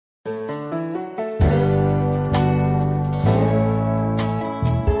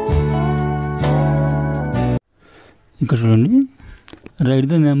ఇక్కడ చూడండి, right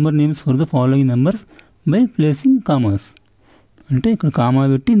the number names for the following numbers by placing commas. అంటే ఇక్కడ కామా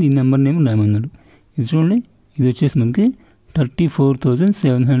పెట్టి దీని నెంబర్ నేమ్ రాయమన్నాడు. ఇది చూడండి, ఇది వచ్చేసి మనకి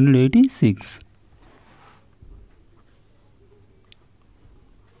 34,786.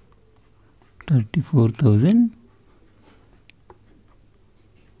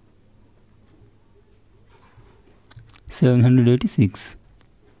 34,786.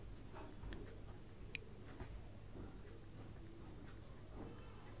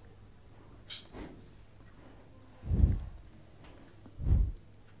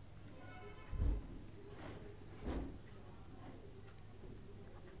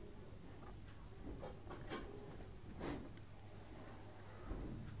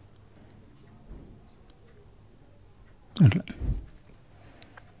 అట్లా.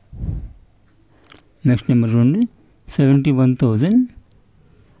 నెక్స్ట్ నెంబర్ చూడండి,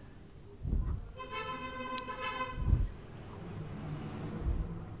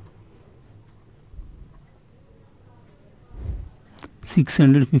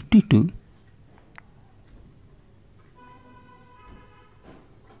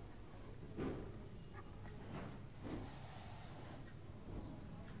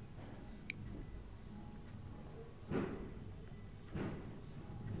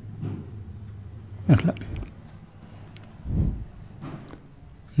 అట్లా.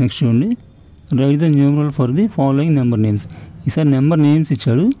 నెక్స్ట్ చూడండి, right the numeral for the following number names. ఈసారి నెంబర్ నేమ్స్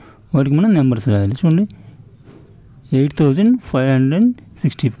ఇచ్చాడు, వాటికి మనం నెంబర్స్ రాయాలి. చూడండి,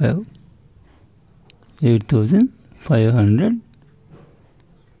 8,565,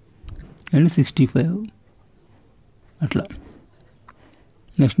 8,565 అట్లా.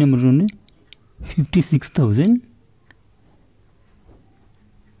 నెక్స్ట్ నెంబర్ చూడండి,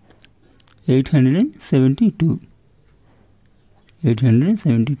 56,872,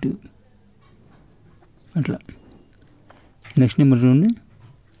 872 అట్లా. నెక్స్ట్ నెంబర్ చూడండి,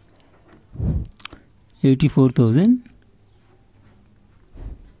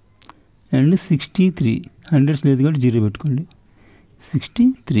 84,063. హండ్రెడ్స్ లేదు కాబట్టి 0 పెట్టుకోండి.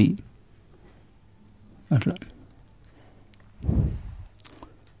 63 అట్లా.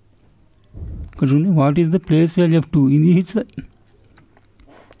 ఇక్కడ చూడండి, what is the place value of 2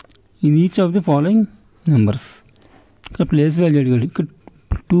 in each of the following numbers. ఇక్కడ ప్లేస్ వాల్యూ అడిగాడు. ఇక్కడ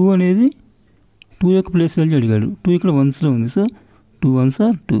 2 అనేది 2 యొక్క ప్లేస్ వాల్యూ అడిగాడు. 2 ఇక్కడ వన్స్లో ఉంది, సో 2 1s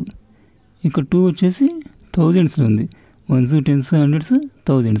are 2. ఇక్కడ 2 వచ్చేసి థౌజండ్స్లో ఉంది. 1s 10s 100s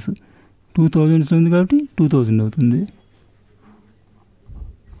 1000s. 2000స్లో ఉంది కాబట్టి 2000 అవుతుంది.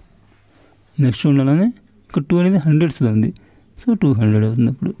 నెక్స్ట్ ఉండాలనే ఇక్కడ 2 అనేది హండ్రెడ్స్లో ఉంది, సో 200 అవుతుంది.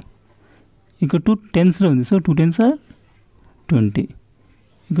 అప్పుడు ఇక్కడ 2 10స్లో ఉంది, సో 2 10s are 20.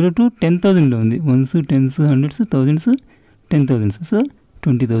 ఇక్కడ 2 10,000లో ఉంది. 1s 10s 100s 1000s 10,000s, so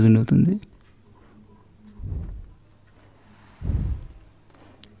 20,000 అవుతుంది.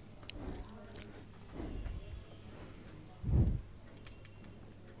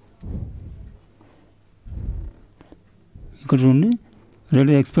 ఇక్కడ చూడండి,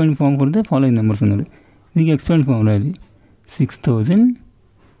 ready expand form for the following numbers అన్నాడు. దీనికి ఎక్స్పాండ్ ఫామ్ రాయాలి. 6,000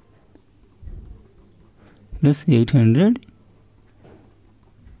 + 800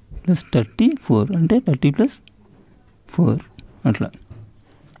 + 34 అంటే 30 + 4 అట్లా.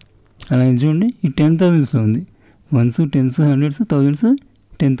 అలా చూడండి, ఈ 10,000స్లో ఉంది. 1s 10s 100s 1000s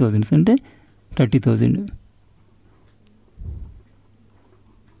 10,000s అంటే 30,000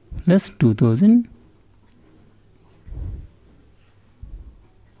 + 2,000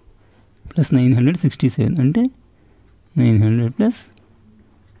 + 967 అంటే 900 +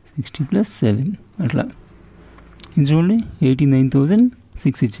 60 + 7 అట్లా. ఇది చూడండి,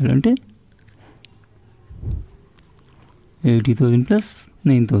 89,006 ఇచ్చాడు. అంటే 80,000 +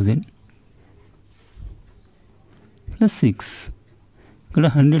 9,000 + 6. ఇక్కడ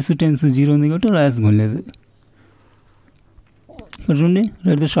 100s 10s 0 ఉంది కాబట్టి రాయాల్సుకోలేదు. ఇక్కడ చూడండి,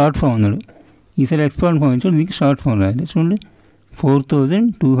 రైట్ ద షార్ట్ ఫామ్ అన్నాడు. ఈసారి ఎక్స్పాండ్ ఫామ్ ఇచ్చాడు, దీనికి షార్ట్ ఫామ్ రాయాలి. చూడండి,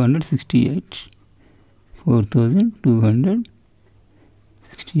 4,268,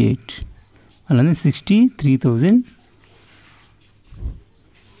 4,268 అలానే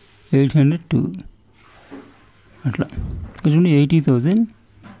 63,802 అట్లా. ఇక్కడ చూడండి, 80,000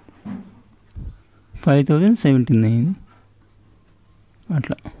 5,079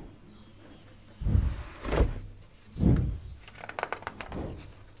 అట్లా.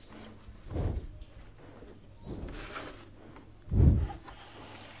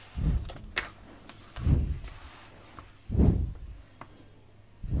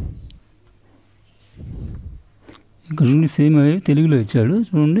 ఇక్కడ చూడండి, సేమ్ అవి తెలుగులో ఇచ్చాడు.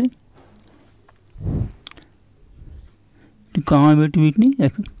 చూడండి, కామా పెట్టి వీటిని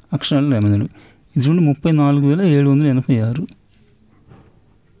అక్షరాలు రాయమన్నాడు. ఇది చూడండి 34,786.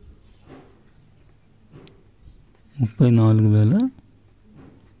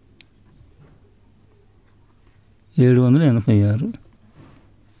 34,786.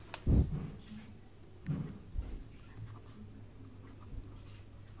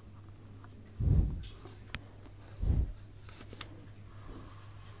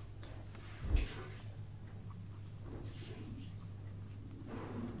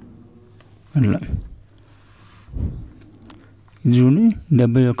 అట్లా ఇది చూడండి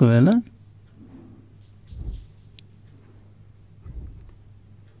 71,000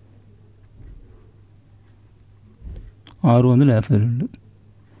 652.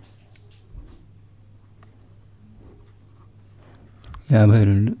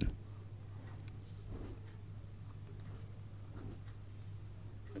 52.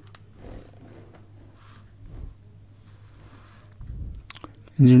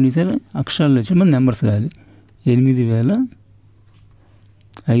 చూడండి సార్ అక్షరాలు వచ్చి మన నెంబర్స్ రాయాలి.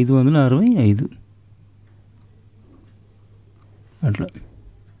 8,565 అట్లా.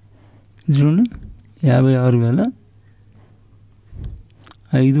 చూడండి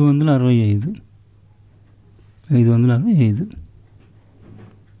 56,565. 565.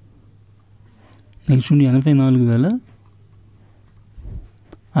 నెక్స్ట్ చూడండి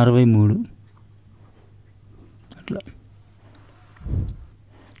 84,063 అట్లా.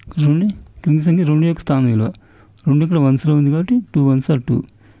 చూడండి క్రింది సంఖ్య 2 యొక్క స్థానం విలువ. 2 ఇక్కడ వన్స్లో ఉంది కాబట్టి 2 1s are 2.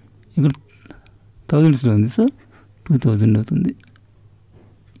 ఇక్కడ థౌజండ్స్లో ఉంది సో 2000 అవుతుంది.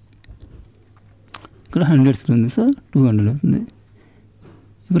 ఇక్కడ హండ్రెడ్స్లో ఉంది సో 200 అవుతుంది.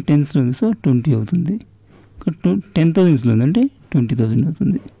 ఇక్కడ టెన్స్లో ఉంది సో 20 అవుతుంది. ఇక్కడ 10,000స్లో ఉంది అంటే 20,000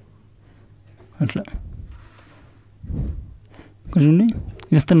 అవుతుంది. అట్లా. ఇక్కడ చూడండి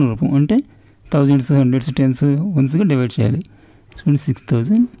విస్తరణ రూపం అంటే థౌజండ్స్, హండ్రెడ్స్, టెన్స్, వన్స్గా డివైడ్ చేయాలి. చూడండి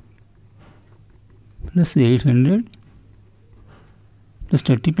 6,000 + 800 +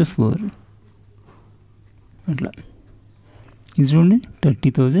 30 + 4 అట్లా. ఇది చూడండి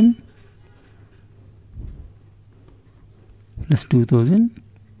 30,000 + 2,000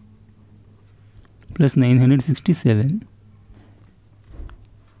 + 967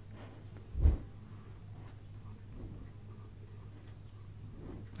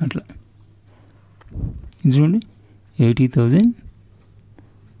 అట్లా. ఇది చూడండి 80,000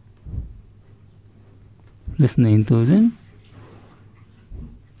 + 9,000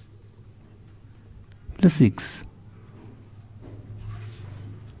 + 6.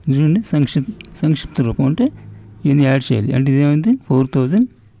 చూడండి సంక్షిప్త రూపం అంటే ఇవన్నీ యాడ్ చేయాలి. అంటే ఇదేమైంది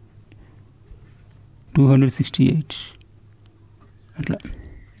 4,268 అట్లా.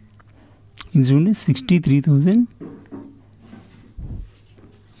 ఇది చూడండి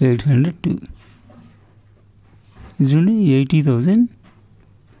 63,802. ఇది చూడండి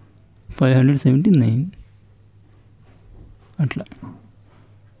 80,579 అట్లా.